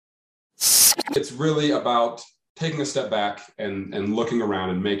It's really about taking a step back and looking around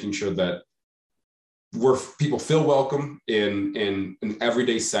and making sure that people feel welcome in an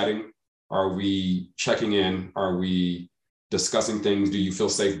everyday setting. Are we checking in? Are we discussing things? Do you feel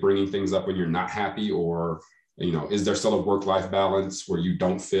safe bringing things up when you're not happy? Or, is there still a work-life balance where you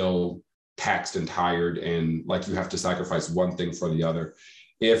don't feel taxed and tired and like you have to sacrifice one thing for the other?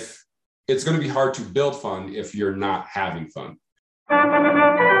 If it's going to be hard to build fun if you're not having fun.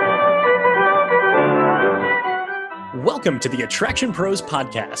 Welcome to the Attraction Pros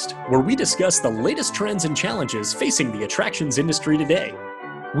podcast, where we discuss the latest trends and challenges facing the attractions industry today.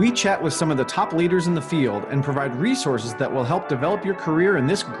 We chat with some of the top leaders in the field and provide resources that will help develop your career in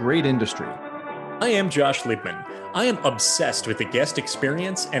this great industry. I am Josh Liebman. I am obsessed with the guest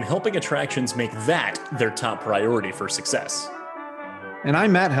experience and helping attractions make that their top priority for success. And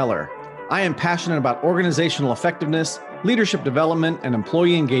I'm Matt Heller. I am passionate about organizational effectiveness, leadership development, and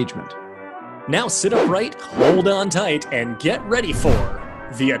employee engagement. Now sit upright, hold on tight, and get ready for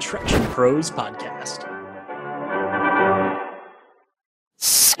the Attraction Pros podcast.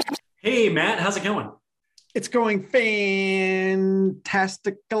 Hey, Matt, how's it going? It's going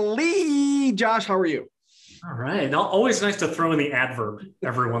fantastically. Josh, how are you? All right. Always nice to throw in the adverb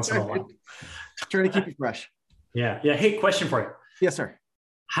every once in a while. Trying to keep you fresh. Yeah. Hey, question for you. Yes, sir.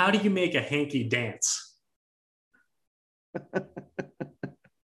 How do you make a hanky dance?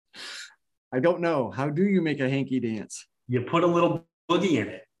 I don't know. How do you make a hanky dance? You put a little boogie in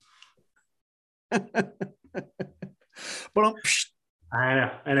it. But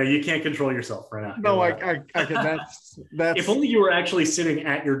I know. You can't control yourself right now. No, I can. That's. If only you were actually sitting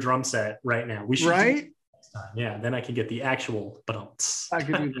at your drum set right now. We should. Right? Yeah. Then I can get the actual bumps. I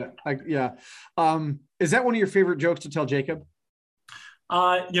can do that. Yeah. Is that one of your favorite jokes to tell Jacob?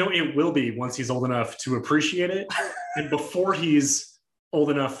 It will be once he's old enough to appreciate it, and before he's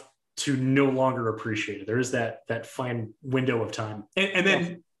old enough to no longer appreciate it. There is that fine window of time. And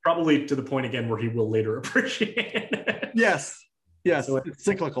then probably to the point again where he will later appreciate it. Yes. So it's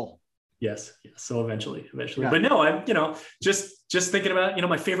cyclical. Yes. So eventually. Yeah. But no, I'm, just thinking about,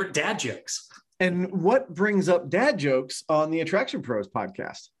 my favorite dad jokes. And what brings up dad jokes on the Attraction Pros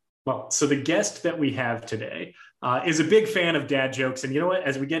podcast? Well, so the guest that we have today is a big fan of dad jokes. And you know what,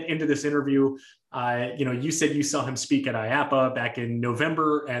 as we get into this interview, you said you saw him speak at IAAPA back in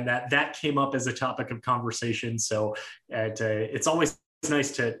November, and that came up as a topic of conversation. So it's always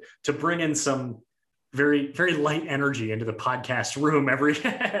nice to bring in some very, very light energy into the podcast room every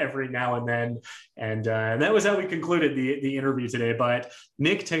now and then. And that was how we concluded the interview today. But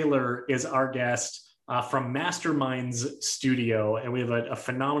Nick Taylor is our guest from Masterminds Studio, and we have a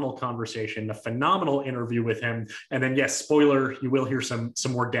phenomenal conversation, a phenomenal interview with him. And then, yes, spoiler, you will hear some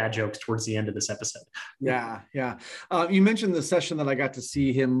more dad jokes towards the end of this episode. Yeah. You mentioned the session that I got to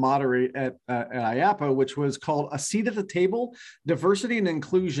see him moderate at IAAPA, which was called A Seat at the Table, Diversity and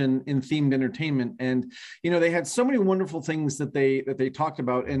Inclusion in Themed Entertainment. And, they had so many wonderful things that they talked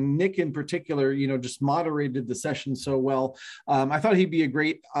about. And Nick in particular, just moderated the session so well. I thought he'd be a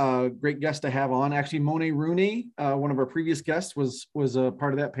great guest to have on. Actually, Monet Rooney, one of our previous guests, was a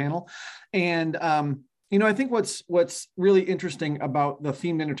part of that panel. And, I think what's really interesting about the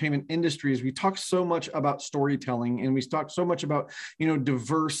themed entertainment industry is we talk so much about storytelling, and we talk so much about,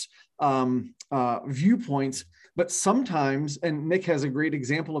 diverse viewpoints. But sometimes, and Nick has a great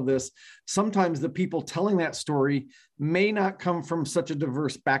example of this, sometimes the people telling that story may not come from such a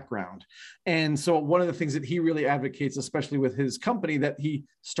diverse background. And so one of the things that he really advocates, especially with his company that he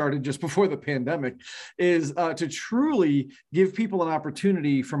started just before the pandemic, is to truly give people an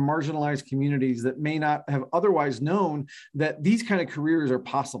opportunity from marginalized communities that may not have otherwise known that these kind of careers are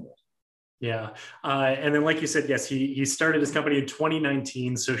possible. Yeah. And then, like you said, yes, he started his company in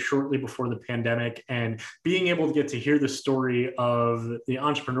 2019, so shortly before the pandemic, and being able to get to hear the story of the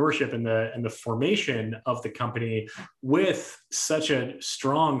entrepreneurship and the formation of the company with such a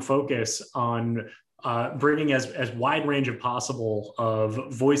strong focus on bringing as wide range as possible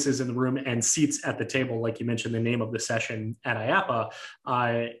of voices in the room and seats at the table, like you mentioned the name of the session at IAAPA,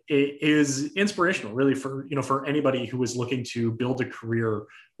 it is inspirational, really, for anybody who is looking to build a career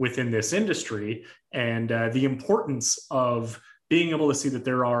within this industry, and the importance of being able to see that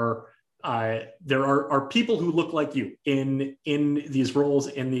there are people who look like you in these roles,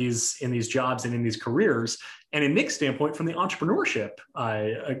 in these jobs, and in these careers. And in Nick's standpoint, from the entrepreneurship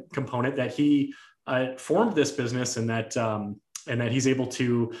component, that he formed this business, and that he's able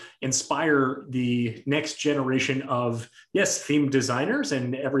to inspire the next generation of, yes, theme designers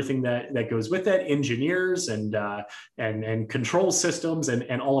and everything that goes with that, engineers and control systems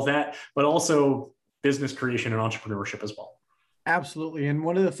and all of that, but also business creation and entrepreneurship as well. Absolutely. And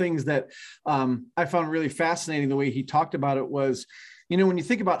one of the things that I found really fascinating, the way he talked about it was, when you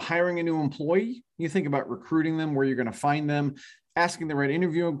think about hiring a new employee, you think about recruiting them, where you're going to find them, asking the right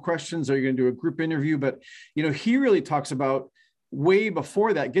interviewing questions. Are you going to do a group interview? But, he really talks about way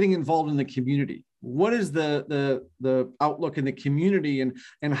before that, getting involved in the community. What is the outlook in the community,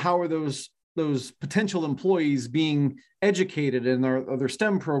 and how are those potential employees being educated in their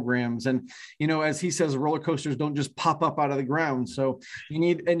STEM programs? And, as he says, roller coasters don't just pop up out of the ground. So you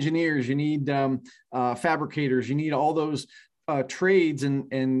need engineers, you need fabricators, you need all those trades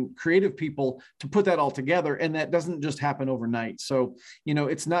and creative people to put that all together. And that doesn't just happen overnight. So,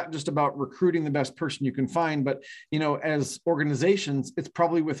 it's not just about recruiting the best person you can find, but, as organizations, it's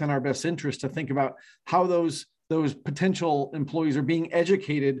probably within our best interest to think about how those potential employees are being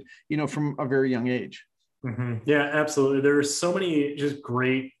educated, from a very young age. Mm-hmm. Yeah, absolutely. There are so many just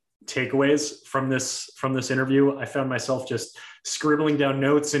great takeaways from this interview. I found myself just scribbling down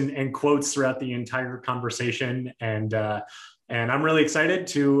notes and quotes throughout the entire conversation. And I'm really excited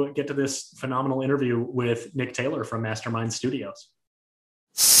to get to this phenomenal interview with Nick Taylor from Mastermind Studios.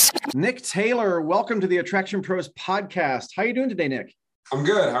 Nick Taylor, welcome to the Attraction Pros podcast. How are you doing today, Nick? I'm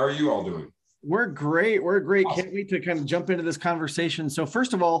good. How are you all doing? We're great. We're great. Awesome. Can't wait to kind of jump into this conversation. So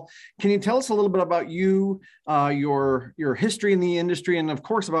first of all, can you tell us a little bit about you, your history in the industry, and of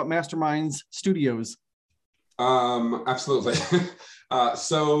course about Masterminds Studios? Absolutely.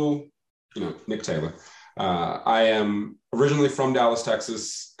 So, Nick Taylor. I am originally from Dallas,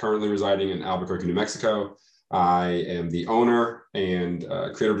 Texas, currently residing in Albuquerque, New Mexico. I am the owner and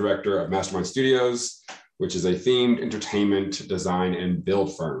creative director of Mastermind Studios, which is a themed entertainment design and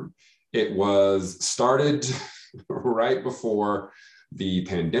build firm. It was started right before the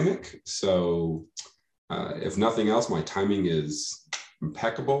pandemic. So if nothing else, my timing is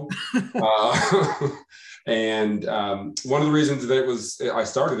impeccable. And one of the reasons that I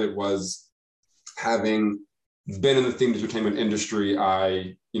started it was having been in the themed entertainment industry.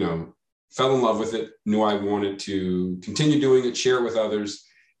 I, fell in love with it, knew I wanted to continue doing it, share it with others.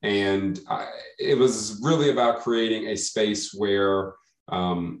 And it was really about creating a space where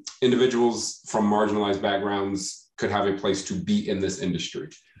individuals from marginalized backgrounds could have a place to be in this industry.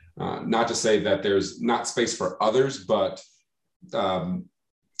 Not to say that there's not space for others, but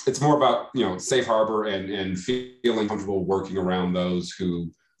it's more about, safe harbor and feeling comfortable working around those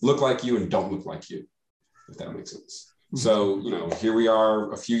who look like you and don't look like you, if that makes sense. So, here we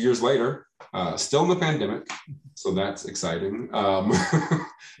are a few years later, still in the pandemic. So that's exciting.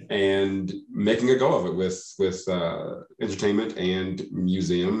 And making a go of it with entertainment and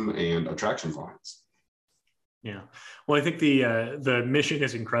museum and attraction clients. Yeah. Well, I think the mission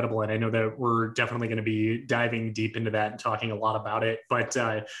is incredible. And I know that we're definitely going to be diving deep into that and talking a lot about it. But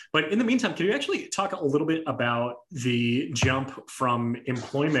in the meantime, can you actually talk a little bit about the jump from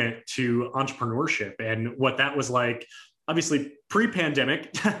employment to entrepreneurship and what that was like, obviously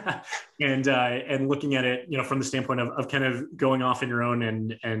pre-pandemic and looking at it, from the standpoint of kind of going off on your own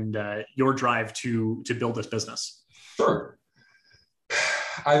and your drive to build this business? Sure.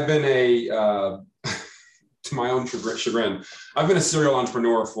 I've been to my own chagrin, I've been a serial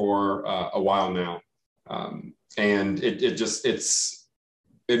entrepreneur for a while now. And it just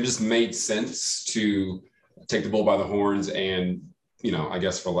made sense to take the bull by the horns and, I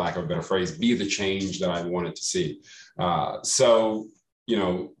guess for lack of a better phrase, be the change that I wanted to see. So,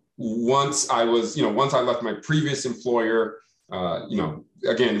 once I left my previous employer,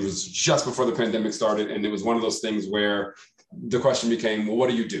 again, it was just before the pandemic started. And it was one of those things where the question became, well, what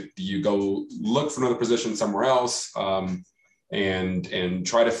do? Do you go look for another position somewhere else and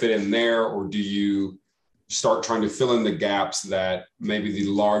try to fit in there? Or do you start trying to fill in the gaps that maybe the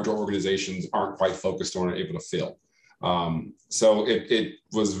larger organizations aren't quite focused on or able to fill? So it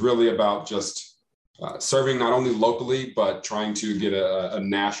was really about just serving not only locally, but trying to get a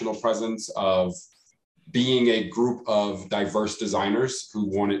national presence of being a group of diverse designers who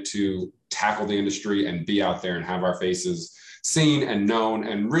wanted to tackle the industry and be out there and have our faces seen and known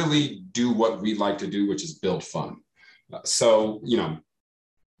and really do what we like to do, which is build fun. So, the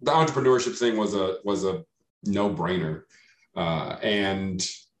entrepreneurship thing was a no-brainer. And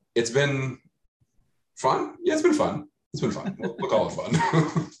it's been fun. Yeah, it's been fun. It's been fun. We'll call it fun.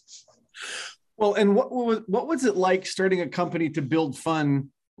 Well, and what was it like starting a company to build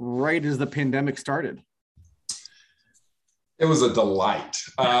fun right as the pandemic started? It was a delight,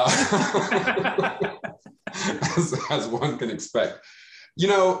 as one can expect.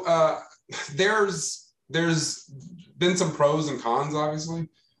 There's been some pros and cons, obviously.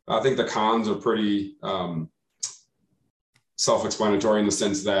 I think the cons are pretty self-explanatory in the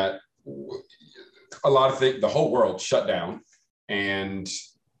sense that a lot of things, the whole world shut down and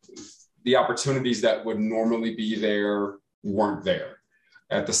the opportunities that would normally be there weren't there.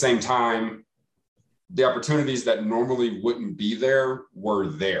 At the same time, the opportunities that normally wouldn't be there were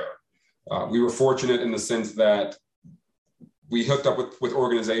there. We were fortunate in the sense that we hooked up with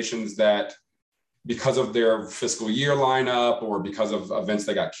organizations that, because of their fiscal year lineup or because of events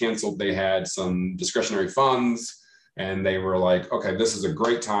that got canceled, they had some discretionary funds, and they were like, okay, this is a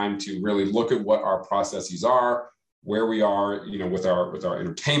great time to really look at what our processes are, where we are, you know, with our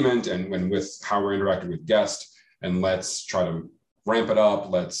entertainment and with how we're interacting with guests, and let's try to ramp it up.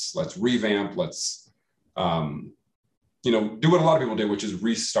 Let's revamp. Let's you know, do what a lot of people do, which is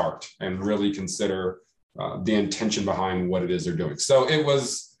restart and really consider the intention behind what it is they're doing. So it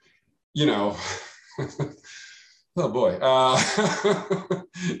was, you know, oh boy,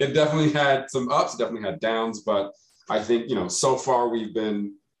 it definitely had some ups, definitely had downs, but I think, you know, so far we've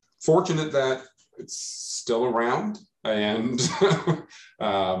been fortunate that it's still around, and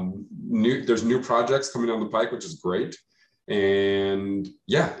there's new projects coming down the pike, which is great. And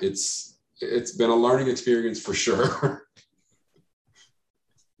yeah, it's been a learning experience for sure.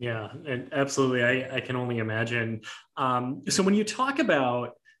 Yeah, and absolutely. I can only imagine. So when you talk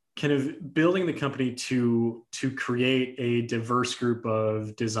about kind of building the company to create a diverse group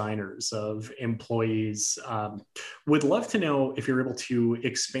of designers, of employees, would love to know if you're able to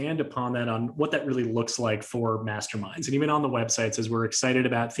expand upon that, on what that really looks like for Masterminds. And even on the website says we're excited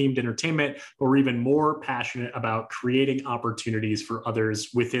about themed entertainment, but we're even more passionate about creating opportunities for others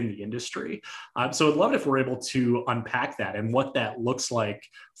within the industry. So I'd love it if we're able to unpack that and what that looks like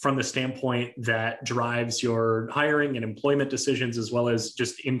from the standpoint that drives your hiring and employment decisions, as well as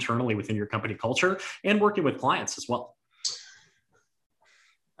just internally within your company culture and working with clients as well.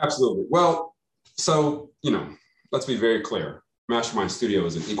 Absolutely. Well, so, you know, let's be very clear. Mastermind Studio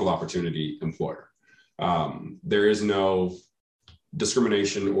is an equal opportunity employer. There is no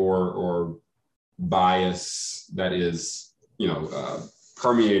discrimination or bias that is, you know,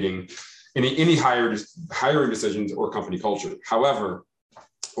 permeating any hiring decisions or company culture. However,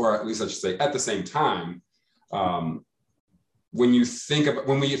 or at least I should say, at the same time, when we think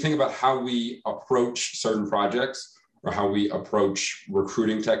about how we approach certain projects or how we approach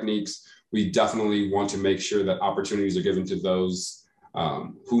recruiting techniques, we definitely want to make sure that opportunities are given to those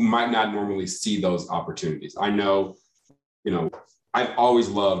who might not normally see those opportunities. I know, you know, I've always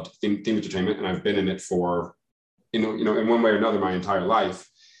loved theme entertainment, and I've been in it for, you know, in one way or another my entire life.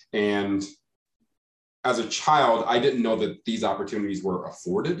 And as a child, I didn't know that these opportunities were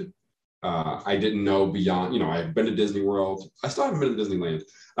afforded. I didn't know beyond, you know, I've been to Disney World. I still haven't been to Disneyland.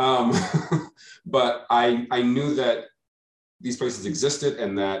 But I knew that these places existed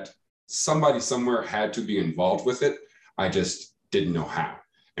and that somebody somewhere had to be involved with it. I just didn't know how.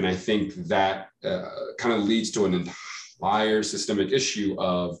 And I think that kind of leads to an entire systemic issue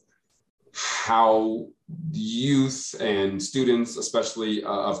of how youth and students, especially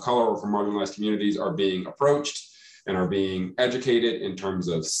of color or from marginalized communities, are being approached and are being educated in terms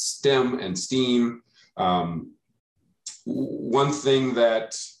of STEM and STEAM. One thing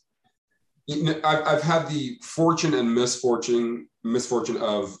that I've had the fortune and misfortune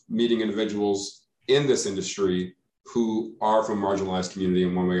of meeting individuals in this industry who are from marginalized community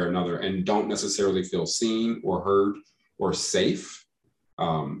in one way or another and don't necessarily feel seen or heard or safe.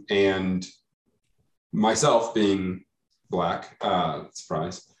 And myself being Black,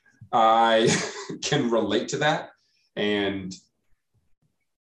 surprise, I can relate to that, and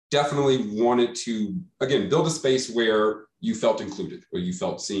definitely wanted to, again, build a space where you felt included, where you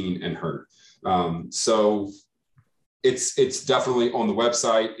felt seen and heard. So it's definitely on the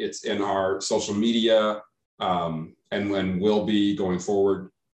website, it's in our social media, and will be going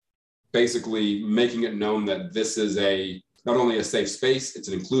forward, basically making it known that this is not only a safe space, it's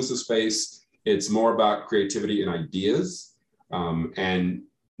an inclusive space. It's more about creativity and ideas, and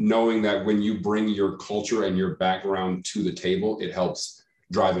knowing that when you bring your culture and your background to the table, it helps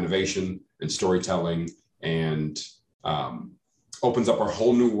drive innovation and storytelling, and opens up a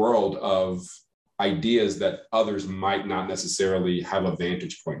whole new world of ideas that others might not necessarily have a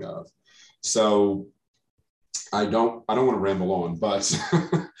vantage point of. So I don't want to ramble on, but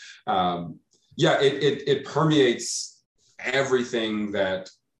yeah, it permeates everything that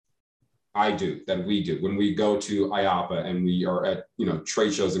we do. When we go to IAAPA and we are at, you know,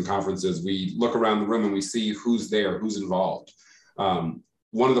 trade shows and conferences, we look around the room and we see who's there, who's involved.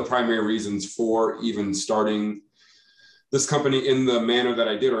 One of the primary reasons for even starting this company in the manner that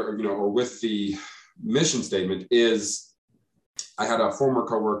I did, or with the mission statement, is I had a former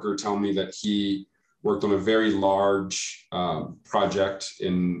coworker tell me that he worked on a very large project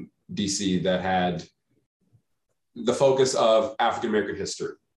in DC that had the focus of African-American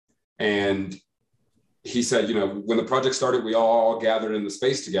history. And he said, when the project started, we all gathered in the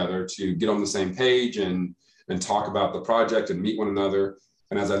space together to get on the same page and talk about the project and meet one another.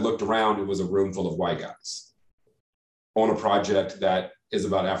 And as I looked around, it was a room full of white guys on a project that is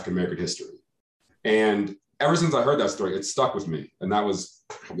about African-American history. And ever since I heard that story, it stuck with me. And that was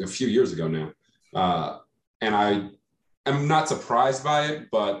a few years ago now. And I am not surprised by it,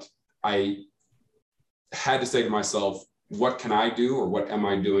 but I had to say to myself, what can I do, or what am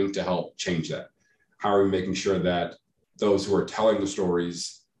I doing to help change that? How are we making sure that those who are telling the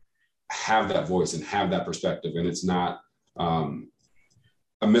stories have that voice and have that perspective, and it's not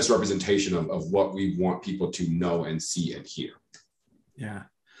a misrepresentation of what we want people to know and see and hear? Yeah.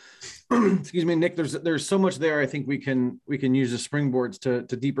 Excuse me, Nick, there's so much there. I think we can use as springboards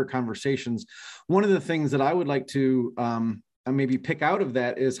to deeper conversations. One of the things that I would like to maybe pick out of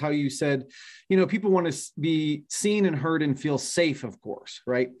that is how you said, people want to be seen and heard and feel safe, of course,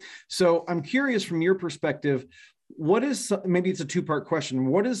 right? So I'm curious from your perspective, what is, maybe it's a two-part question,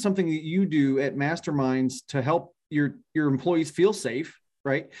 what is something that you do at Masterminds to help your employees feel safe,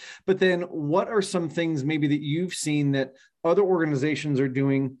 right? But then what are some things maybe that you've seen that other organizations are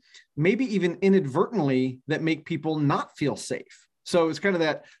doing, maybe even inadvertently, that make people not feel safe? So it's kind of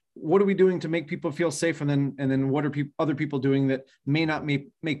that, what are we doing to make people feel safe? And then what are other people doing that may not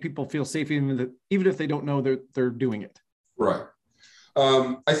make people feel safe, even if they don't know they're doing it? Right.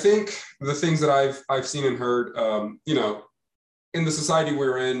 I think the things that I've seen and heard, in the society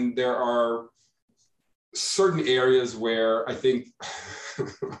we're in, there are certain areas where I think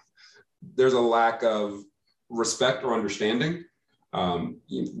there's a lack of respect or understanding.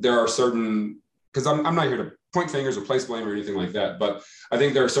 There are certain, because I'm not here to point fingers or place blame or anything like that, but I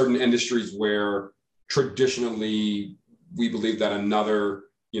think there are certain industries where traditionally we believe that another,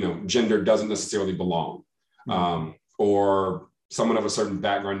 gender doesn't necessarily belong, or someone of a certain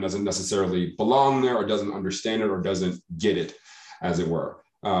background doesn't necessarily belong there, or doesn't understand it, or doesn't get it, as it were.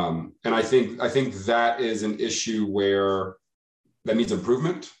 And I think that is an issue where that needs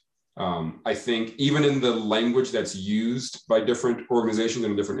improvement. I think even in the language that's used by different organizations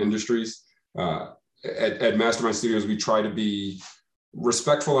and different industries, at Mastermind Studios, we try to be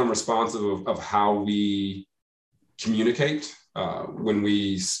respectful and responsive of how we communicate. When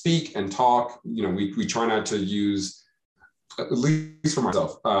we speak and talk, we try not to use, at least for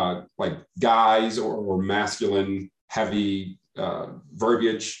myself, like guys or masculine heavy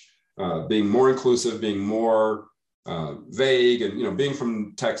verbiage, being more inclusive, being more vague, and being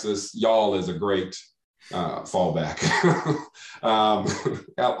from Texas, y'all is a great fallback.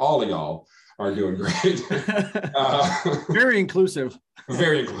 All of y'all are doing great. Very inclusive.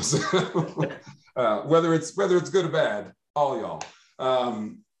 Very inclusive. Whether it's good or bad, all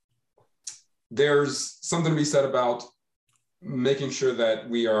y'all. There's something to be said about making sure that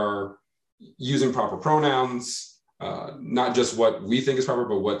we are using proper pronouns, not just what we think is proper,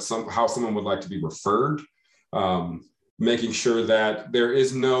 but how someone would like to be referred. Making sure that there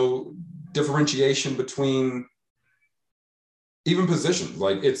is no differentiation between even positions.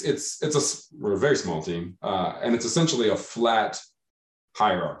 Like we're a very small team, and it's essentially a flat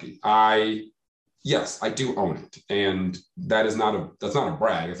hierarchy. Yes, I do own it, and that's not a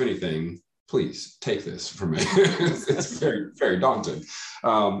brag. If anything, please take this from me. It's very, very daunting.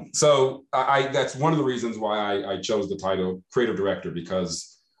 So that's one of the reasons why I chose the title creative director, because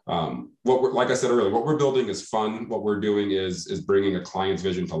like I said earlier, what we're building is fun. What we're doing is bringing a client's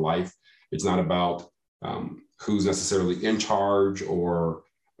vision to life. It's not about who's necessarily in charge or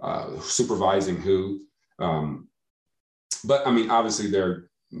supervising who. But I mean, obviously,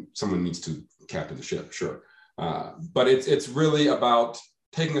 someone needs to captain the ship, sure. But it's really about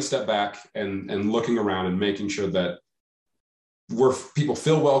taking a step back and looking around and making sure that people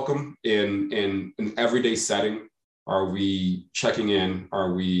feel welcome in an everyday setting. Are we checking in?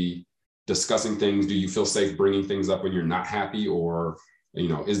 Are we discussing things? Do you feel safe bringing things up when you're not happy? Or,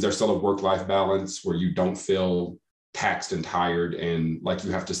 is there still a work-life balance where you don't feel taxed and tired and like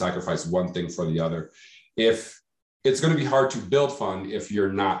you have to sacrifice one thing for the other? If it's going to be hard to build fun if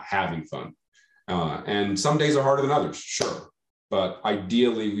you're not having fun. And some days are harder than others, sure. But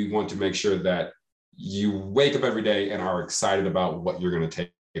ideally, we want to make sure that you wake up every day and are excited about what you're going to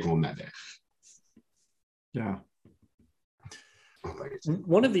take home that day. Yeah.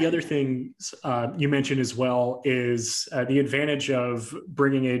 One of the other things you mentioned as well is the advantage of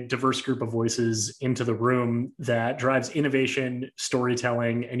bringing a diverse group of voices into the room that drives innovation,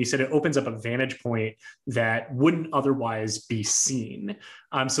 storytelling, and you said it opens up a vantage point that wouldn't otherwise be seen.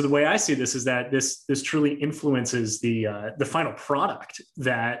 So the way I see this is that this truly influences the final product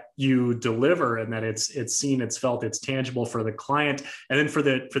that you deliver, and that it's seen, it's felt, it's tangible for the client, and then for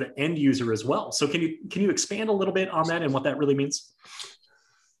the end user as well. So can you expand a little bit on that and what that really means?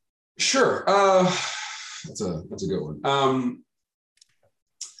 Sure. That's a good one.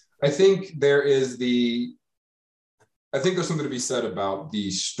 I think there's something to be said about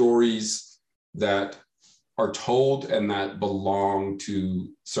the stories that are told and that belong to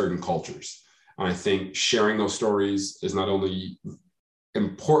certain cultures. And I think sharing those stories is not only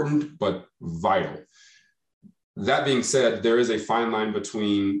important, but vital. That being said, there is a fine line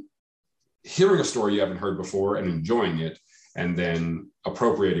between hearing a story you haven't heard before and enjoying it, and then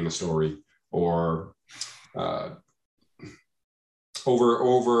appropriating a story or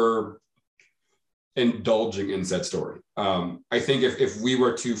over indulging in said story. I think if we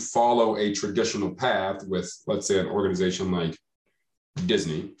were to follow a traditional path with, let's say, an organization like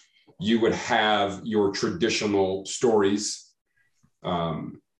Disney, you would have your traditional stories,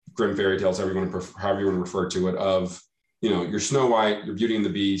 Grimm fairy tales, however you want to refer to it, of, your Snow White, your Beauty and the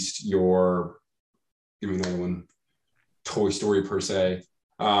Beast, your, give me another one, Toy Story per se.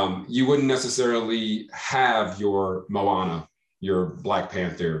 You wouldn't necessarily have your Moana, your Black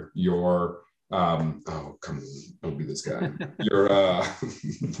Panther, your oh, come on, don't be this guy. You're one of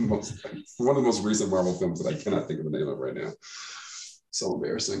the most recent Marvel films that I cannot think of the name of right now. So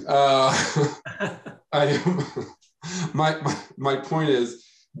embarrassing. My point is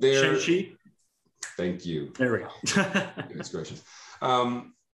there. Shang-Chi? Thank you. There we go. Goodness gracious.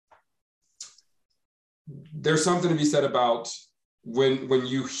 There's something to be said about when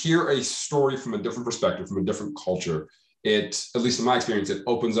you hear a story from a different perspective, from a different culture. It, at least in my experience, it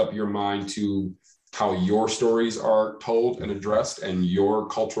opens up your mind to how your stories are told and addressed and your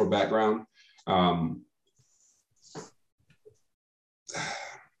cultural background. Yeah,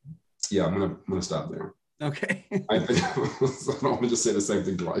 I'm gonna stop there. Okay. I don't want to just say the same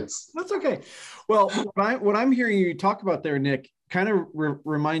thing twice. That's okay. Well, what I'm hearing you talk about there, Nick, kind of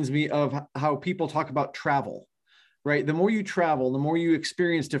reminds me of how people talk about travel, right? The more you travel, the more you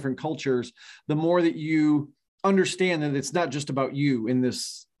experience different cultures, the more that you understand that it's not just about you in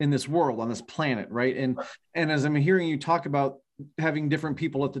this world, on this planet, right? And as I'm hearing you talk about having different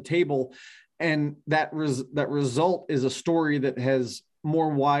people at the table, and that result is a story that has more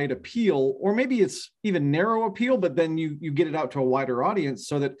wide appeal, or maybe it's even narrow appeal, but then you get it out to a wider audience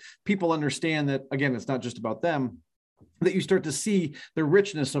so that people understand that, again, it's not just about them, that you start to see the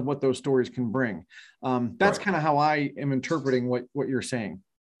richness of what those stories can bring. That's right. Kind of how I am interpreting what you're saying.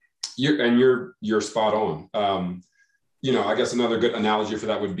 You're spot on. I guess another good analogy for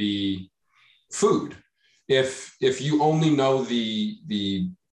that would be food. If you only know the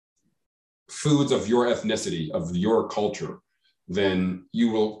foods of your ethnicity, of your culture, then you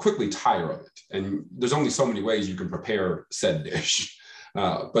will quickly tire of it. And there's only so many ways you can prepare said dish.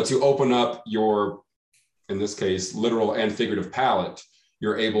 But to open up your, in this case, literal and figurative palate,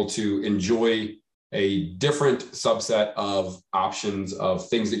 you're able to enjoy a different subset of options of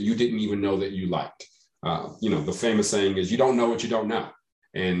things that you didn't even know that you liked. The famous saying is, you don't know what you don't know.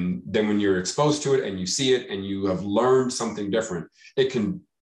 And then when you're exposed to it and you see it and you have learned something different, it can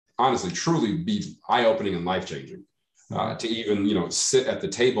honestly, truly be eye-opening and life-changing. To even, sit at the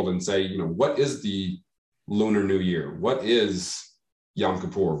table and say, what is the Lunar New Year? What is Yom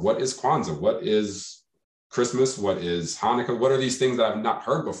Kippur? What is Kwanzaa? What is Christmas? What is Hanukkah? What are these things that I've not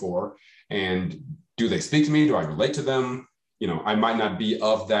heard before? And do they speak to me? Do I relate to them? I might not be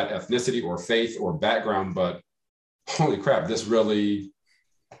of that ethnicity or faith or background, but holy crap, this really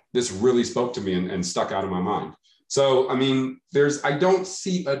spoke to me and stuck out of my mind. So, I don't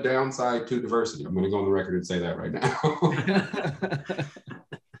see a downside to diversity. I'm going to go on the record and say that right now.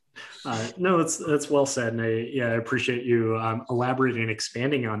 No, that's well said. And I appreciate you elaborating and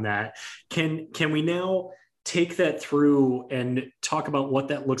expanding on that. Can we now take that through and talk about what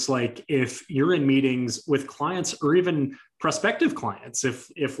that looks like if you're in meetings with clients or even prospective clients?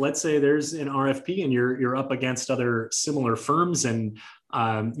 If let's say there's an RFP and you're up against other similar firms, and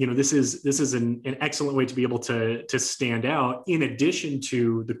this is an excellent way to be able to stand out, in addition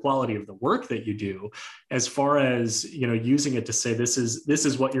to the quality of the work that you do, as far as using it to say this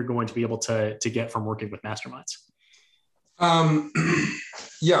is what you're going to be able to get from working with masterminds.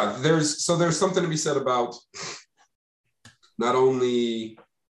 Yeah, there's something to be said about not only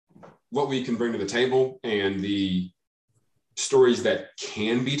what we can bring to the table and the stories that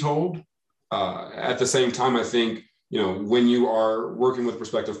can be told. At the same time, I think, when you are working with a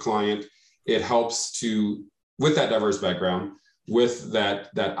prospective client, it helps to, with that diverse background, with that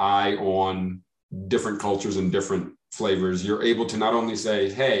eye on different cultures and different flavors, you're able to not only say,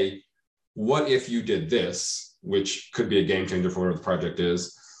 hey, what if you did this, which could be a game changer for whatever the project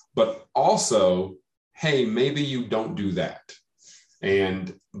is, but also, hey, maybe you don't do that.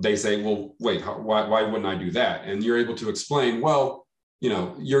 And they say, well, wait, why wouldn't I do that? And you're able to explain, well,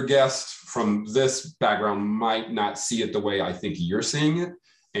 your guest from this background might not see it the way I think you're seeing it.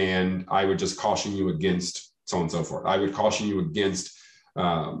 And I would just caution you against so on and so forth. I would caution you against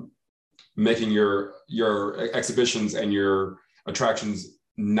making your exhibitions and your attractions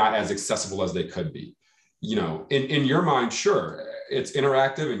not as accessible as they could be. In your mind, sure, it's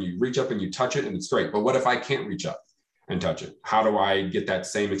interactive and you reach up and you touch it and it's great. But what if I can't reach up and touch it? How do I get that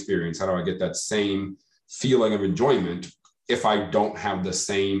same experience? How do I get that same feeling of enjoyment if I don't have the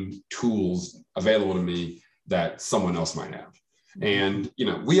same tools available to me that someone else might have? And,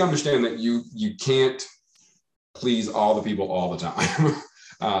 we understand that you can't please all the people all the time.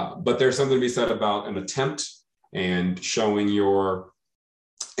 But there's something to be said about an attempt and showing your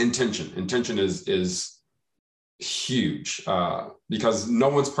intention. Intention is huge because no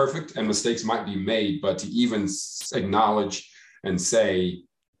one's perfect and mistakes might be made, but to even acknowledge and say,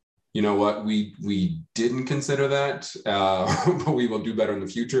 you know what, we didn't consider that, but we will do better in the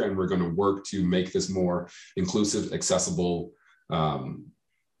future. And we're going to work to make this more inclusive, accessible,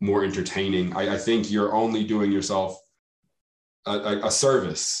 more entertaining. I think you're only doing yourself a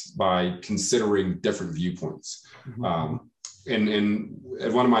service by considering different viewpoints. Mm-hmm. And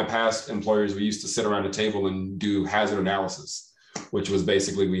at one of my past employers, we used to sit around a table and do hazard analysis, which was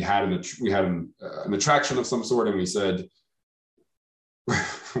basically we had an attraction of some sort, and we said,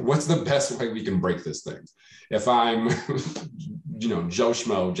 what's the best way we can break this thing? If I'm, Joe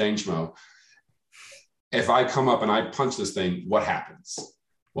Schmo, Jane Schmo, if I come up and I punch this thing, what happens?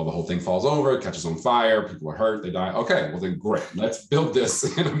 Well, the whole thing falls over, it catches on fire, people are hurt, they die. Okay, well then great. Let's build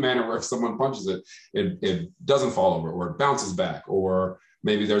this in a manner where if someone punches it, it doesn't fall over or it bounces back, or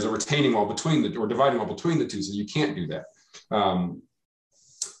maybe there's a retaining wall or dividing wall between the two, so you can't do that.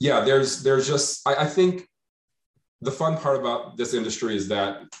 There's just, I think the fun part about this industry is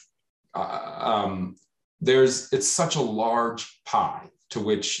that it's such a large pie to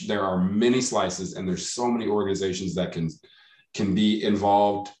which there are many slices, and there's so many organizations that can be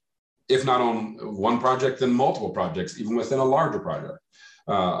involved, if not on one project, then multiple projects, even within a larger project.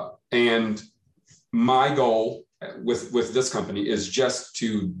 And my goal with this company is just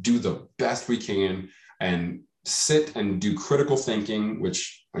to do the best we can and sit and do critical thinking,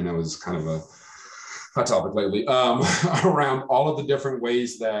 which I know is kind of a hot topic lately, around all of the different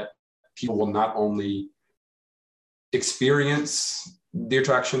ways that people will not only experience the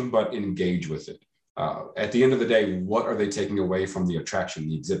attraction, but engage with it. At the end of the day, what are they taking away from the attraction,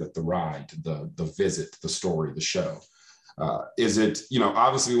 the exhibit, the ride, the visit, the story, the show? Is it,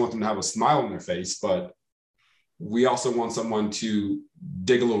 obviously we want them to have a smile on their face, but we also want someone to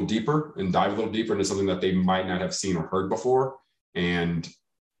dig a little deeper and dive a little deeper into something that they might not have seen or heard before, and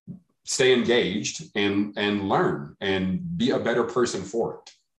stay engaged and learn and be a better person for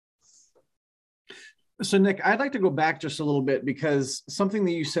it. So Nick, I'd like to go back just a little bit, because something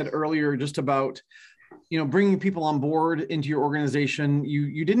that you said earlier, just about, bringing people on board into your organization,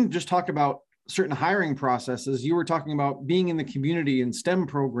 you didn't just talk about certain hiring processes. You were talking about being in the community and STEM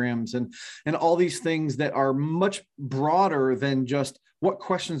programs and all these things that are much broader than just what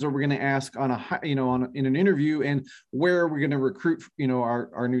questions are we going to ask on in an interview, and where are we going to recruit,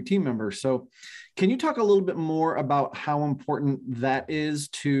 our new team members. So can you talk a little bit more about how important that is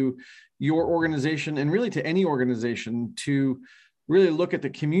to your organization, and really to any organization, to really look at the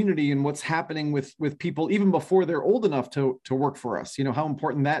community and what's happening with people even before they're old enough to work for us, how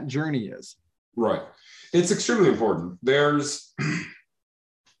important that journey is? Right. It's extremely important.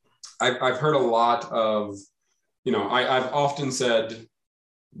 I've heard a lot of, I've often said,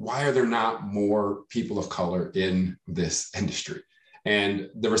 why are there not more people of color in this industry? And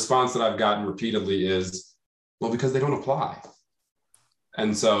the response that I've gotten repeatedly is, well, because they don't apply.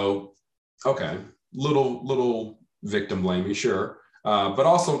 And so, okay, little victim blaming, sure, but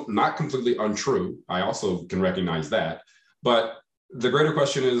also not completely untrue. I also can recognize that. But the greater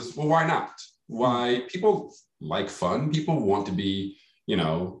question is, well, why not? Why? People like fun. People want to be,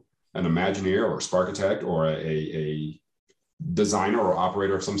 an Imagineer or a Sparkitect or a designer or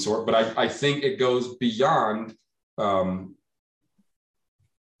operator of some sort. But I think it goes beyond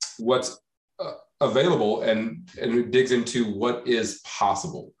what's available and it digs into what is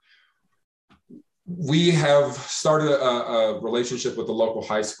possible. we have started a relationship with the local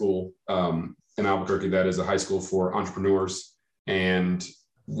high school in Albuquerque that is a high school for entrepreneurs. And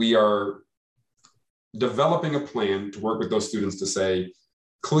we are developing a plan to work with those students to say,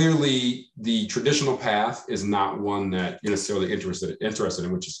 clearly the traditional path is not one that you're necessarily interested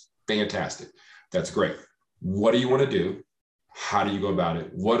in, which is fantastic. That's great. What do you want to do? How do you go about it?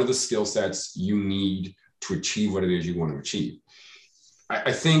 What are the skill sets you need to achieve what it is you want to achieve?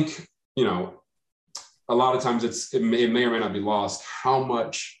 I think, you know, a lot of times it may or may not be lost how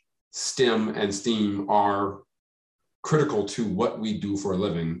much STEM and STEAM are critical to what we do for a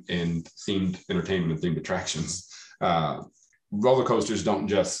living in themed entertainment and themed attractions. Roller coasters don't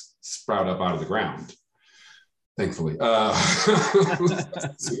just sprout up out of the ground, thankfully.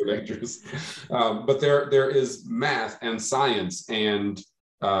 Super dangerous. But there is math and science and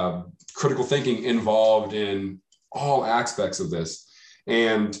critical thinking involved in all aspects of this.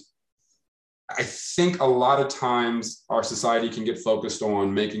 And I think a lot of times our society can get focused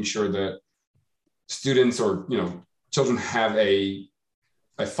on making sure that students or, you know, children have a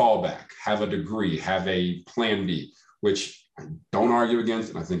fallback, have a degree, have a plan B, which I don't argue against,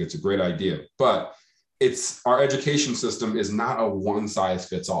 and I think it's a great idea. But our education system is not a one size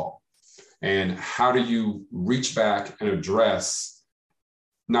fits all. And how do you reach back and address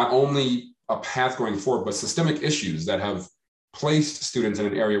not only a path going forward, but systemic issues that have placed students in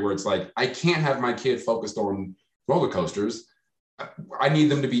an area where it's like, I can't have my kid focused on roller coasters. I need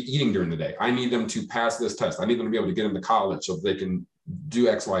them to be eating during the day. I need them to pass this test. I need them to be able to get into college so they can do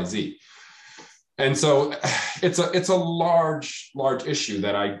X, Y, Z. And so it's a large issue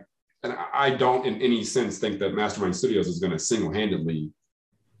that I don't in any sense think that Mastermind Studios is going to single-handedly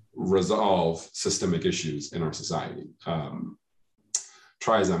resolve systemic issues in our society.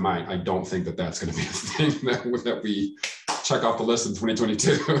 Try as I might, I don't think that that's going to be a thing that we check off the list in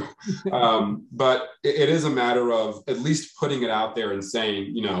 2022. But it is a matter of at least putting it out there and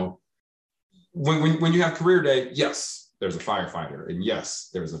saying, you know, when you have career day, yes, there's a firefighter, and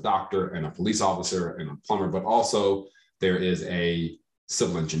yes, there's a doctor and a police officer and a plumber, but also there is a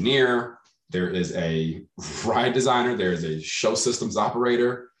civil engineer, there is a ride designer, there is a show systems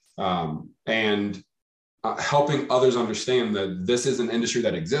operator, and helping others understand that this is an industry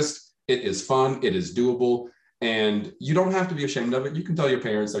that exists. It is fun, it is doable, and you don't have to be ashamed of it. You can tell your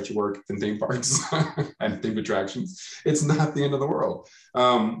parents that you work in theme parks and theme attractions. It's not the end of the world.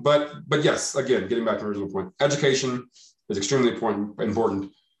 But yes, again, getting back to the original point, education is extremely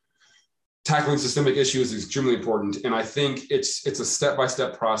important. Tackling systemic issues is extremely important. And I think it's a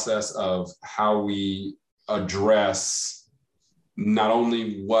step-by-step process of how we address not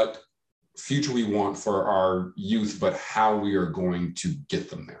only what future we want for our youth, but how we are going to get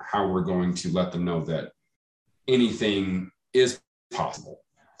them there, how we're going to let them know that anything is possible.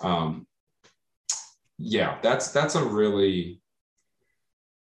 Yeah, that's a really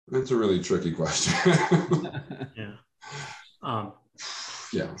tricky question. Yeah.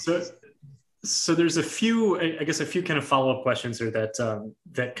 Yeah. So there's a few kind of follow-up questions there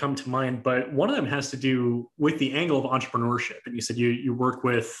that come to mind, but one of them has to do with the angle of entrepreneurship. And you said you work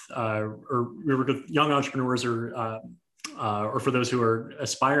with young entrepreneurs or for those who are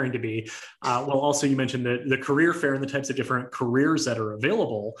aspiring to be. Well, also you mentioned the career fair and the types of different careers that are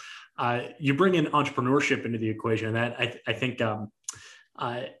available. You bring in entrepreneurship into the equation, and that I think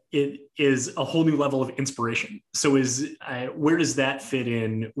it is a whole new level of inspiration. So where does that fit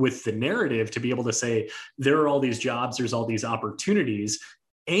in with the narrative to be able to say there are all these jobs, there's all these opportunities,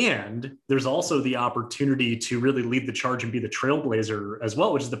 and there's also the opportunity to really lead the charge and be the trailblazer as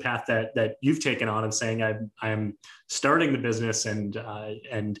well, which is the path that you've taken on and saying I'm starting the business and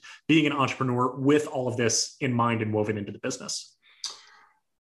being an entrepreneur with all of this in mind and woven into the business.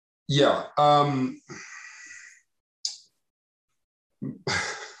 Yeah.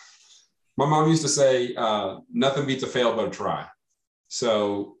 My mom used to say, nothing beats a fail but a try.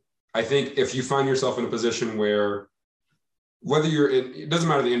 So I think if you find yourself in a position where, whether it doesn't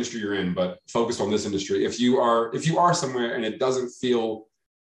matter the industry you're in, but focused on this industry, if you are somewhere and it doesn't feel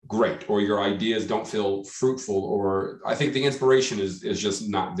great, or your ideas don't feel fruitful, or I think the inspiration is just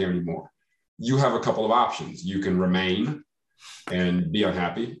not there anymore, you have a couple of options. You can remain and be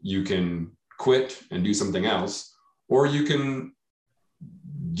unhappy. You can quit and do something else, or you can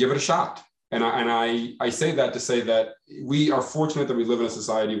give it a shot. And I say that to say that we are fortunate that we live in a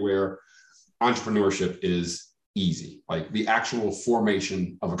society where entrepreneurship is easy. Like the actual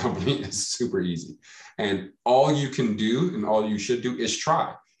formation of a company is super easy. And all you can do and all you should do is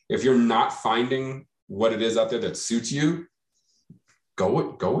try. If you're not finding what it is out there that suits you,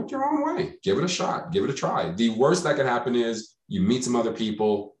 go with your own way. Give it a shot. Give it a try. The worst that could happen is you meet some other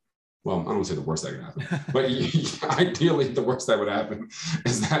people, well, I don't want to say the worst that could happen, but ideally the worst that would happen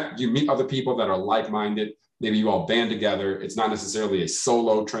is that you meet other people that are like-minded. Maybe you all band together. It's not necessarily a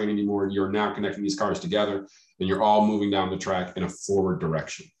solo train anymore. You're now connecting these cars together and you're all moving down the track in a forward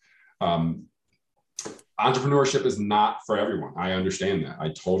direction. Entrepreneurship is not for everyone. I understand that.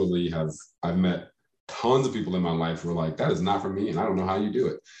 I've met tons of people in my life who are like, that is not for me, and I don't know how you do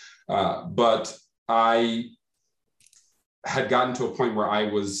it. But I had gotten to a point where I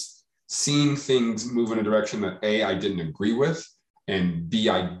was seeing things move in a direction that A, I didn't agree with, and B,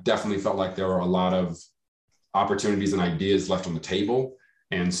 I definitely felt like there were a lot of opportunities and ideas left on the table.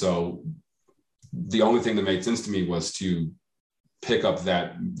 And so the only thing that made sense to me was to pick up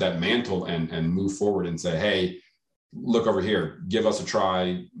that mantle and move forward and say, hey, look over here, give us a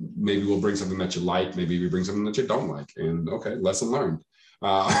try. Maybe we'll bring something that you like. Maybe we bring something that you don't like. And okay, lesson learned.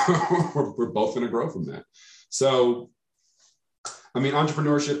 We're both going to grow from that. So, I mean,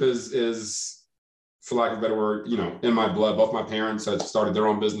 entrepreneurship is, for lack of a better word, in my blood. Both my parents had started their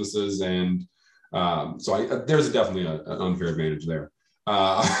own businesses. And so there's definitely an unfair advantage there.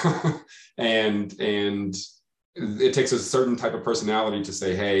 And it takes a certain type of personality to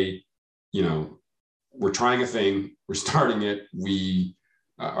say, hey, we're trying a thing, we're starting it, we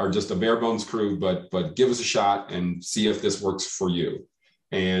are just a bare bones crew, but give us a shot and see if this works for you.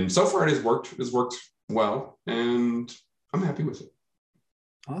 And so far it has worked well, and I'm happy with it.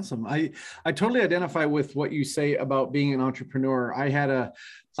 Awesome. I totally identify with what you say about being an entrepreneur. I had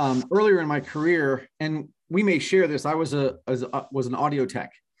earlier in my career, and we may share this, I was an audio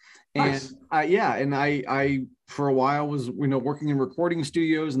tech. And Nice. I for a while was, working in recording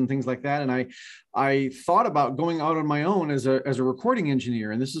studios and things like that. And I thought about going out on my own as a recording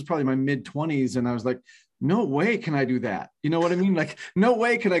engineer. And this is probably my mid-20s. And I was like, no way can I do that. You know what I mean? Like, no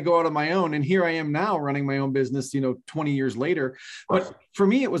way can I go out on my own. And here I am now running my own business, 20 years later. But for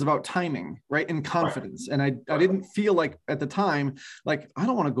me, it was about timing, right? And confidence. And I didn't feel like at the time, like, I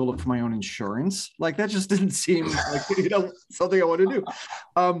don't want to go look for my own insurance. Like, that just didn't seem like, something I want to do.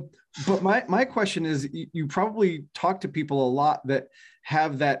 But my question is, you probably talk to people a lot that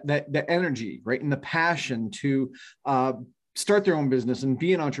have that energy, right? And the passion to start their own business and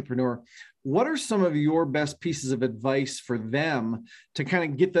be an entrepreneur. What are some of your best pieces of advice for them to kind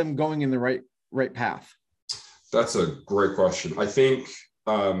of get them going in the right path? That's a great question. I think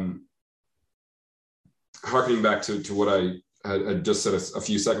harkening back to what I had just said a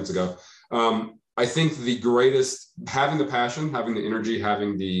few seconds ago, I think the greatest, having the passion, having the energy,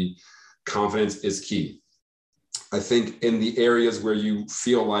 having the confidence is key. I think in the areas where you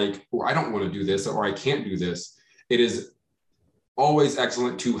feel like, oh, I don't want to do this, or I can't do this, it is always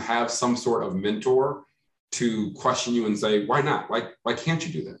excellent to have some sort of mentor to question you and say, why not? Why can't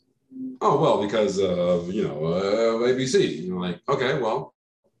you do that? Oh, well, because of, ABC. Like, okay, well,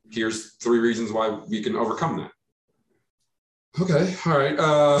 here's 3 reasons why we can overcome that. Okay, all right.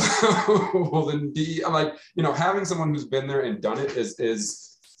 Well, then having someone who's been there and done it is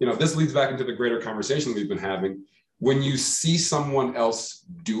this leads back into the greater conversation we've been having. When you see someone else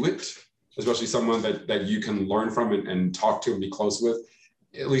do it, especially someone that you can learn from and talk to and be close with,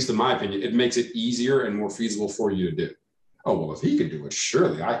 at least in my opinion, it makes it easier and more feasible for you to do. Oh, well, if he can do it,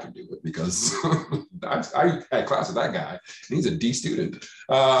 surely I can do it, because I had class with that guy, and he's a D student.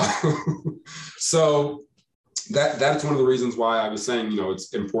 So that's one of the reasons why I was saying,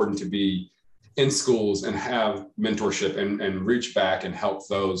 it's important to be in schools and have mentorship and reach back and help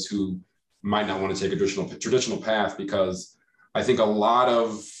those who might not want to take a traditional path, because I think a lot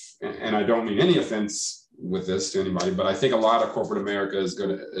of, and I don't mean any offense with this to anybody, but I think a lot of corporate America is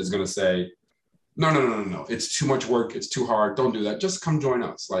gonna say, no, it's too much work, it's too hard, don't do that, just come join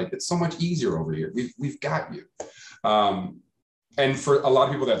us. Like, it's so much easier over here. We've got you. And for a lot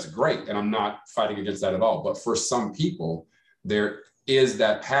of people, that's great, and I'm not fighting against that at all. But for some people, there is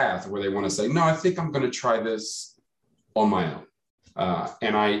that path where they want to say, no, I think I'm going to try this on my own,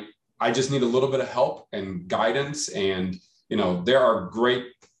 and I just need a little bit of help and guidance. And there are great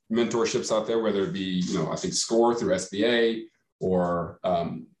mentorships out there, whether it be I think SCORE through SBA, or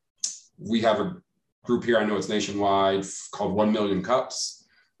we have a group here, I know it's nationwide, called 1 Million Cups,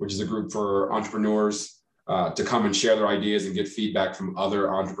 which is a group for entrepreneurs to come and share their ideas and get feedback from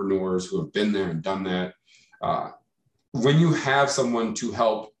other entrepreneurs who have been there and done that. When you have someone to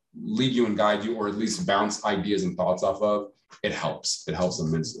help lead you and guide you, or at least bounce ideas and thoughts off of, it helps. It helps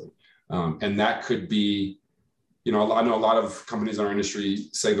immensely. And that could be, I know a lot of companies in our industry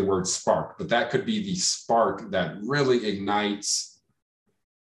say the word spark, but that could be the spark that really ignites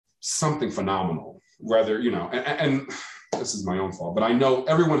something phenomenal. Whether, and this is my own fault, but I know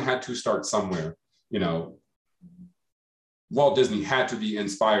everyone had to start somewhere. Walt Disney had to be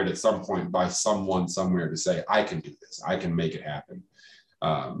inspired at some point by someone somewhere to say, I can do this, I can make it happen.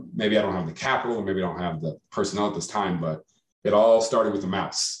 Maybe I don't have the capital, or maybe I don't have the personnel at this time, but it all started with a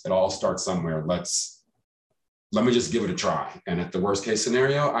mouse. It all starts somewhere. Let me just give it a try. And at the worst case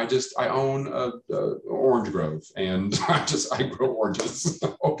scenario, I own a orange grove, and I grow oranges.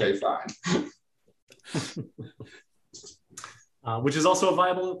 Okay, fine. Which is also a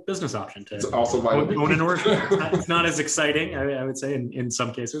viable business option to it's also viable. Own an orange grove. It's not as exciting, I would say, in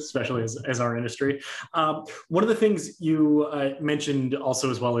some cases, especially as our industry. One of the things you mentioned also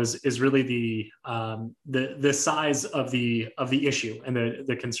as well is really the size of the issue and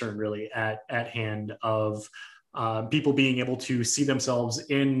the concern really at hand of people being able to see themselves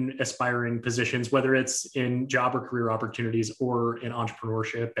in aspiring positions, whether it's in job or career opportunities or in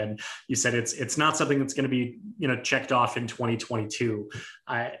entrepreneurship. And you said it's not something that's going to be checked off in 2022.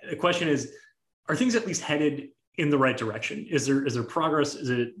 The question is, are things at least headed in the right direction? Is there progress? Is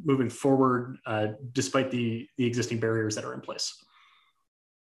it moving forward despite the existing barriers that are in place?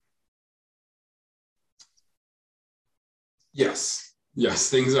 Yes,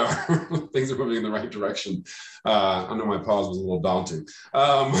 things are moving in the right direction. I know my pause was a little daunting.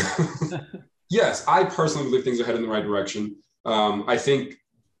 Yes, I personally believe things are headed in the right direction. I think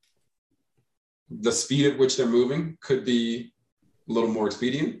the speed at which they're moving could be a little more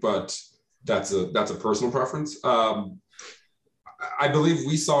expedient, but that's a personal preference. I believe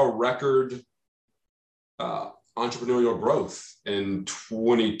we saw record entrepreneurial growth in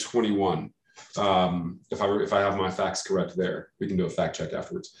 2021. If I have my facts correct there, we can do a fact check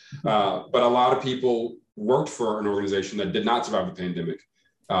afterwards. But a lot of people worked for an organization that did not survive the pandemic,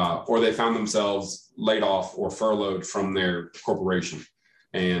 or they found themselves laid off or furloughed from their corporation.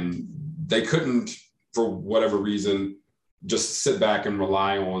 And they couldn't, for whatever reason, just sit back and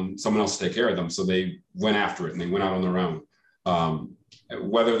rely on someone else to take care of them. So they went after it and they went out on their own.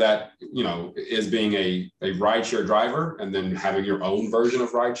 Whether that, is being a rideshare driver and then having your own version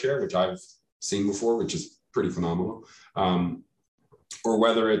of rideshare, which I've seen before, which is pretty phenomenal. Or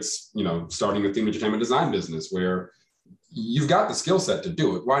whether it's, starting a theme entertainment design business where you've got the skill set to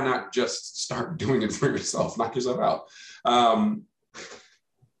do it. Why not just start doing it for yourself, knock yourself out?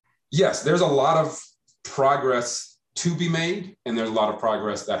 Yes, there's a lot of progress to be made, and there's a lot of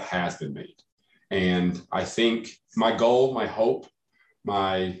progress that has been made. And I think my goal, my hope,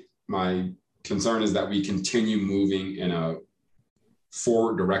 my concern is that we continue moving in a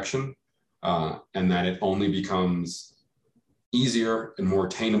forward direction, and that it only becomes easier and more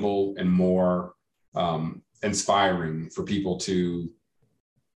attainable and more inspiring for people to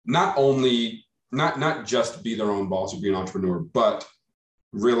not just be their own boss or be an entrepreneur, but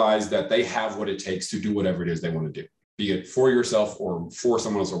realize that they have what it takes to do whatever it is they want to do, be it for yourself or for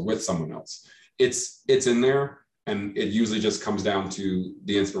someone else or with someone else. It's in there, and it usually just comes down to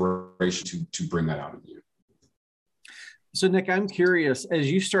the inspiration to bring that out of you. So Nick, I'm curious, as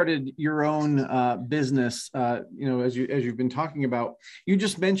you started your own business, as you've been talking about, you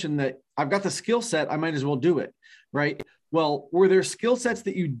just mentioned that I've got the skill set, I might as well do it, right? Well, were there skill sets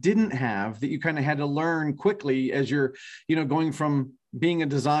that you didn't have that you kind of had to learn quickly as you're, going from being a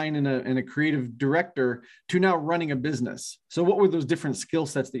design and a creative director to now running a business? So what were those different skill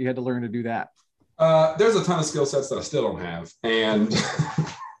sets that you had to learn to do that? There's a ton of skill sets that I still don't have, and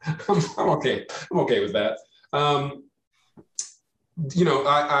I'm okay with that.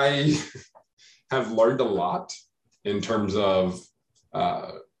 I have learned a lot in terms of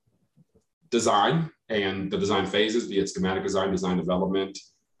design and the design phases, be it schematic design, design development.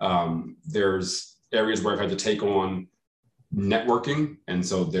 There's areas where I've had to take on networking. And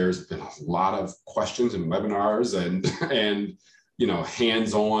so there's been a lot of questions and webinars and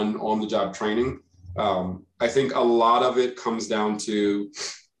hands-on on the job training. I think a lot of it comes down to,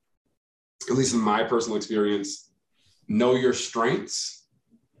 at least in my personal experience, know your strengths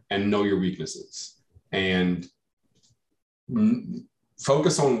and know your weaknesses, and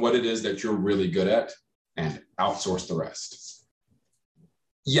focus on what it is that you're really good at and outsource the rest.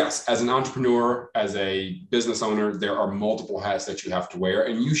 Yes, as an entrepreneur, as a business owner, there are multiple hats that you have to wear,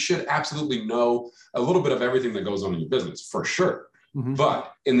 and you should absolutely know a little bit of everything that goes on in your business, for sure. Mm-hmm.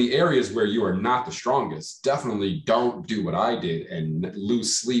 But in the areas where you are not the strongest, definitely don't do what I did and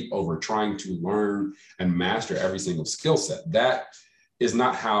lose sleep over trying to learn and master every single skill set. That is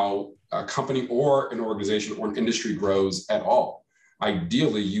not how a company or an organization or an industry grows at all.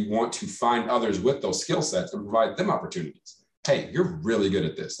 Ideally, you want to find others with those skill sets and provide them opportunities. Hey, you're really good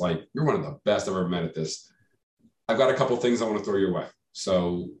at this. Like, you're one of the best I've ever met at this. I've got a couple of things I want to throw your way.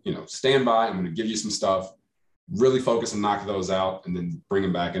 So, stand by. I'm going to give you some stuff. really focus and knock those out and then bring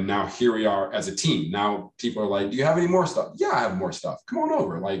them back. And now here we are as a team. Now people are like, do you have any more stuff? Yeah, I have more stuff. Come on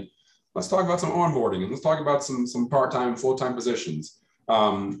over. Like, let's talk about some onboarding and let's talk about some part-time, full-time positions.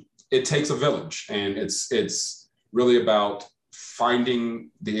 It takes a village, and it's really about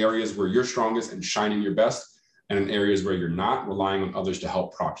finding the areas where you're strongest and shining your best, and in areas where you're not, relying on others to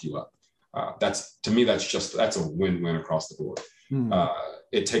help prop you up. That's a win-win across the board.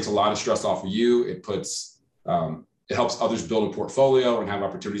 It takes a lot of stress off of you. It helps others build a portfolio and have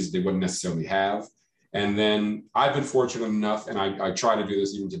opportunities that they wouldn't necessarily have. And then I've been fortunate enough, and I try to do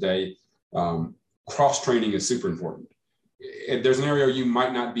this even today, cross-training is super important. If there's an area you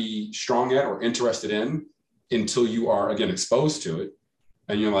might not be strong at or interested in until you are, again, exposed to it.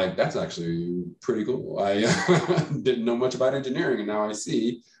 And you're like, that's actually pretty cool. I didn't know much about engineering, and now I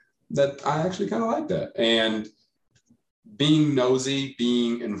see that I actually kind of like that. And being nosy,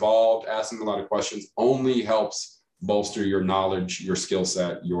 being involved, asking a lot of questions only helps bolster your knowledge, your skill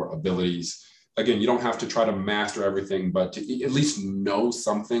set, your abilities. Again, you don't have to try to master everything, but to at least know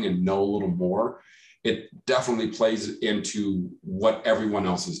something and know a little more, it definitely plays into what everyone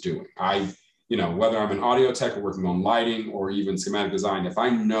else is doing. Whether I'm an audio tech or working on lighting or even schematic design, if I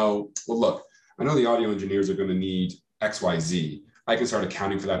know, I know the audio engineers are going to need X, Y, Z, I can start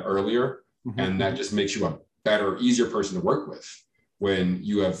accounting for that earlier. And that just makes you a better, easier person to work with when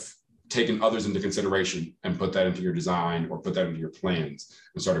you have taken others into consideration and put that into your design or put that into your plans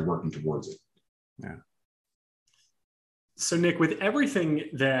and started working towards it. Yeah. So Nick, with everything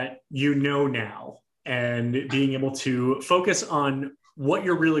that you know now and being able to focus on what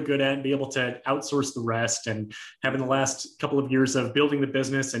you're really good at and be able to outsource the rest, and having the last couple of years of building the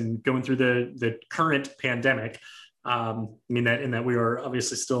business and going through the current pandemic, that we are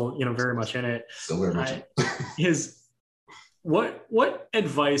obviously still, very much in it. Still very much. What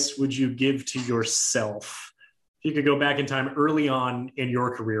advice would you give to yourself if you could go back in time early on in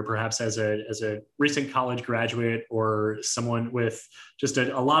your career, perhaps as a recent college graduate or someone with just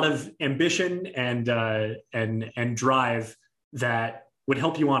a lot of ambition and drive that would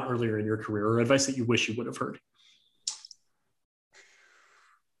help you on earlier in your career, or advice that you wish you would have heard?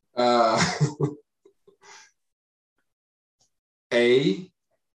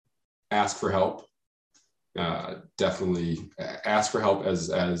 Ask for help. Definitely ask for help as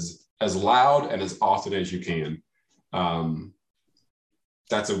loud and as often as you can.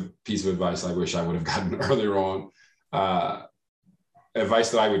 That's a piece of advice I wish I would have gotten earlier on.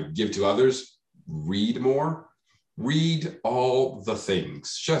 Advice that I would give to others: read more. Read all the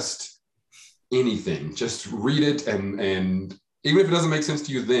things, just anything, just read it. And even if it doesn't make sense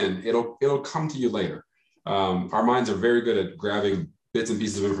to you then, it'll come to you later. Our minds are very good at grabbing bits and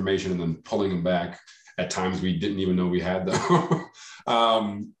pieces of information and then pulling them back at times we didn't even know we had them.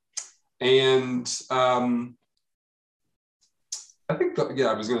 I think,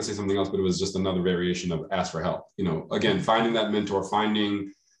 I was going to say something else, but it was just another variation of ask for help. Again, finding that mentor,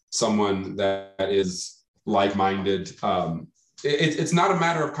 finding someone that is like-minded. It's not a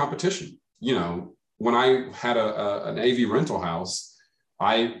matter of competition. When I had an AV rental house,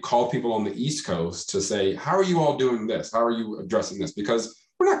 I called people on the East Coast to say, how are you all doing this? How are you addressing this? Because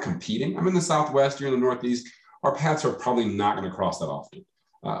we're not competing. I'm in the Southwest, you're in the Northeast. Our paths are probably not going to cross that often,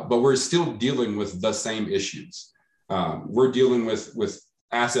 but we're still dealing with the same issues. We're dealing with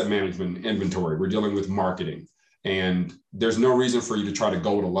asset management, inventory. We're dealing with marketing. And there's no reason for you to try to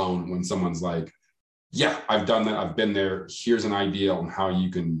go it alone when someone's like, yeah, I've done that. I've been there. Here's an idea on how you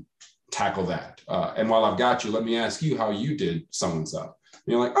can tackle that. And while I've got you, let me ask you how you did so and so. And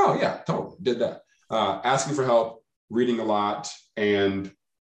you're like, oh yeah, totally did that. Asking for help, reading a lot. And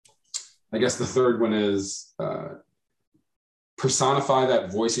I guess the third one is personify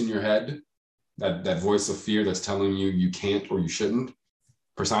that voice in your head, that voice of fear that's telling you you can't or you shouldn't.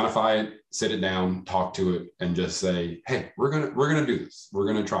 Personify it, sit it down, talk to it, and just say, hey, we're gonna do this. We're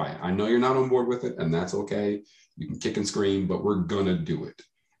gonna try it. I know you're not on board with it, and that's okay. You can kick and scream, but we're gonna do it.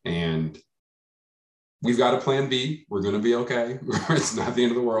 And we've got a plan B. We're gonna be okay. It's not the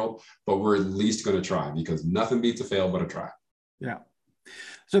end of the world, but we're at least gonna try, because nothing beats a fail but a try. Yeah.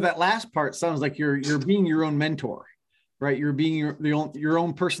 So that last part sounds like you're being your own mentor, right? You're being your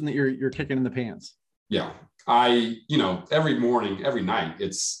own person that you're kicking in the pants. Yeah. Every morning, every night,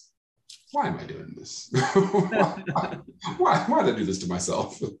 it's, why am I doing this? why did I do this to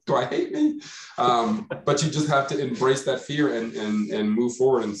myself? Do I hate me? But you just have to embrace that fear and move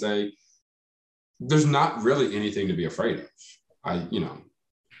forward and say, there's not really anything to be afraid of.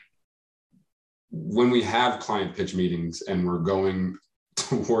 When we have client pitch meetings and we're going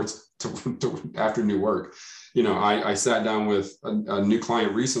towards after new work, I sat down with a new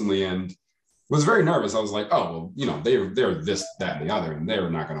client recently, and was very nervous. I was like, oh, well, you know, they're this, that, and the other, and they're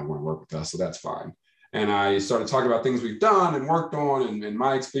not going to want to work with us, so that's fine. And I started talking about things we've done and worked on and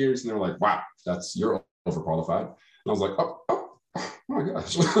my experience, and they were like, wow, you're overqualified. And I was like, oh my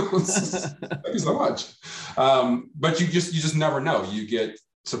gosh, thank you so much. But you just never know. You get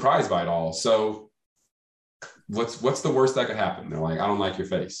surprised by it all. So what's the worst that could happen? They're like, I don't like your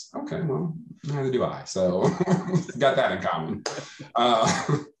face. Okay, well, neither do I. So got that in common.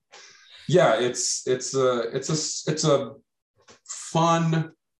 Yeah, it's a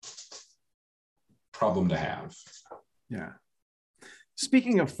fun problem to have. Yeah.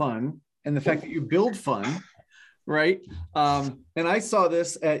 Speaking of fun and the fact that you build fun, right? And I saw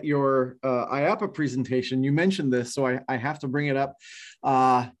this at your IAAPA presentation. You mentioned this, so I have to bring it up.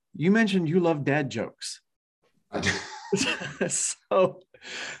 You mentioned you love dad jokes. So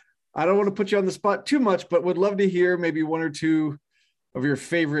I don't want to put you on the spot too much, but would love to hear maybe one or two of your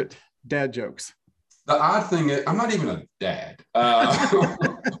favorite dad jokes. The odd thing is, I'm not even a dad, but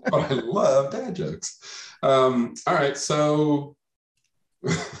I love dad jokes. All right, so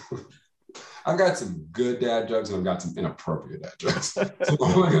I've got some good dad jokes and I've got some inappropriate dad jokes. So I'm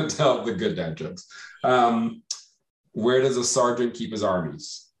only going to tell the good dad jokes. Where does a sergeant keep his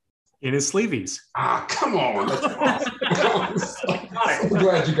armies? In his sleeveys. Ah, come on. That's awesome. I'm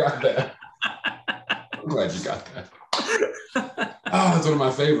glad you got that. I'm glad you got that. Oh, it's one of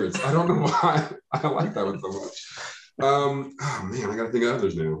my favorites. I don't know why I like that one so much. Oh man, I gotta think of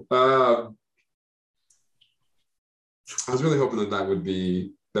others now. I was really hoping that would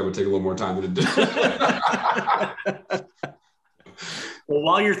take a little more time than it did. Well,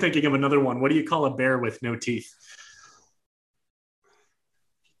 while you're thinking of another one, what do you call a bear with no teeth?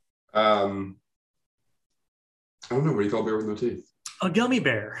 I don't know. What do you call a bear with no teeth? A gummy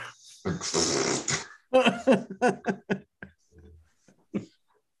bear.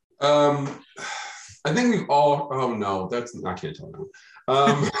 I think we've all. Oh no, I can't tell now.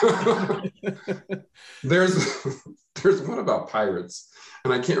 There's one about pirates,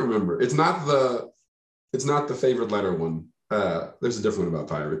 and I can't remember. It's not the favorite letter one. There's a different one about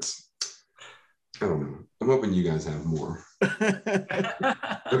pirates. I don't know. I'm hoping you guys have more. Of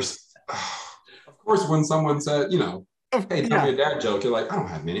course, when someone said, you know, hey, tell me a dad joke, you're like, I don't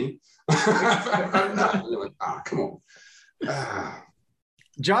have many. You're like, come on.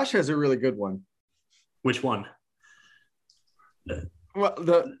 Josh has a really good one. Which one? Well,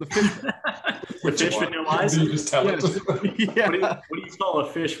 the fish. The fish with no eyes? You just tell it. Yeah. What do you call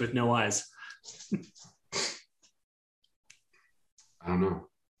a fish with no eyes? I don't know.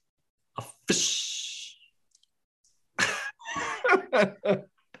 A fish.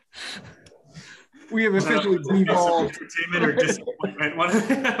 We have officially devolved. Entertainment or disappointment.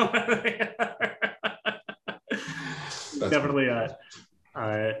 Definitely a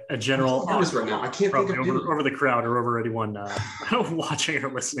general. Right now, I can't think of over the crowd or over anyone watching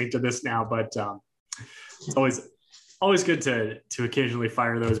or listening to this now, but it's always good to occasionally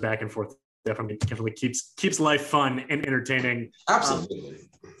fire those back and forth. Definitely keeps life fun and entertaining. Absolutely.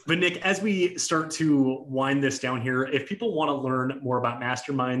 But Nick, as we start to wind this down here, if people want to learn more about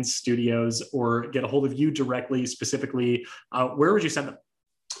Masterminds Studios or get a hold of you directly, specifically, where would you send them?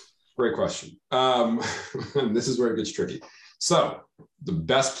 Great question. This is where it gets tricky. So the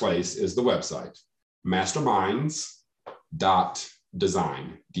best place is the website,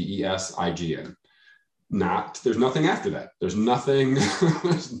 masterminds.design, DESIGN. There's nothing after that. There's nothing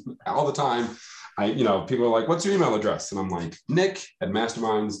all the time. People are like, what's your email address? And I'm like,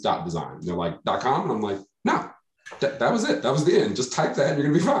 nick@masterminds.design. They're like, .com? And I'm like, no, that was it. That was the end. Just type that and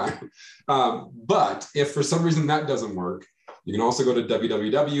you're going to be fine. But if for some reason that doesn't work, you can also go to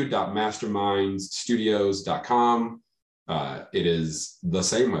www.mastermindsstudios.com. It is the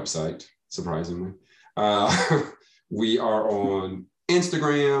same website, surprisingly. We are on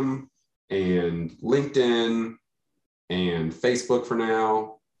Instagram and LinkedIn and Facebook for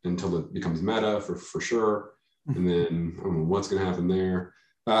now, until it becomes Meta for sure. And then I don't know what's going to happen there.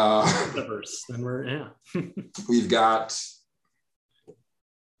 We've got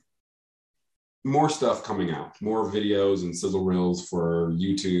more stuff coming out, more videos and sizzle reels for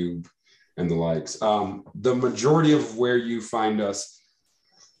YouTube and the likes. The majority of where you find us,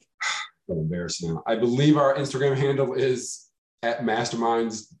 I'm embarrassed now. I believe our Instagram handle is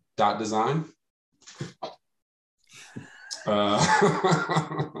 @masterminds.design.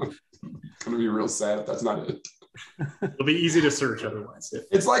 Gonna be real sad if that's not it. It'll be easy to search otherwise.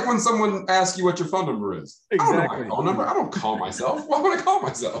 It's like when someone asks you what your phone number is. Exactly. I don't know my phone number. I don't call myself. Why would I call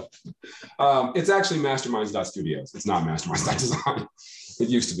myself? It's actually masterminds.studios. It's not masterminds.design. It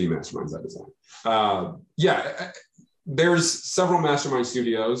used to be masterminds.design. There's several mastermind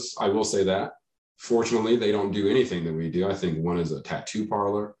studios. I will say that. Fortunately, they don't do anything that we do. I think one is a tattoo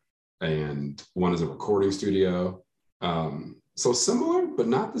parlor and one is a recording studio. So similar, but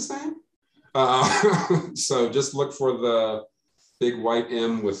not the same. So just look for the big white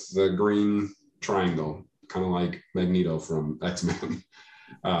M with the green triangle, kind of like Magneto from X-Men.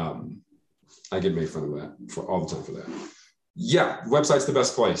 I get made fun of that for all the time for that. Yeah, website's the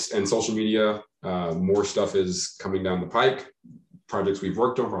best place, and social media. More stuff is coming down the pike. Projects we've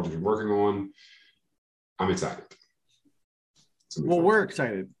worked on, projects we're working on. I'm excited. Well, we're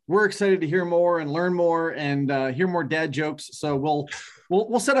excited. We're excited to hear more and learn more and hear more dad jokes. So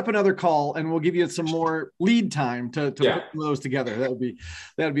we'll set up another call and we'll give you some more lead time to put those together. That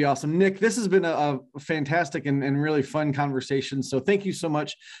would be awesome. Nick, this has been a fantastic and really fun conversation. So thank you so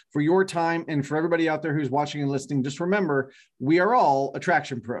much for your time, and for everybody out there who's watching and listening. Just remember, we are all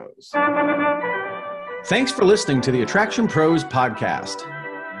Attraction Pros. Thanks for listening to the Attraction Pros podcast.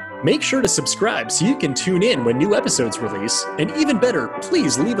 Make sure to subscribe so you can tune in when new episodes release. And even better,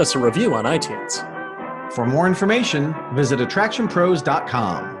 please leave us a review on iTunes. For more information, visit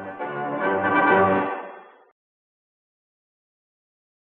attractionpros.com.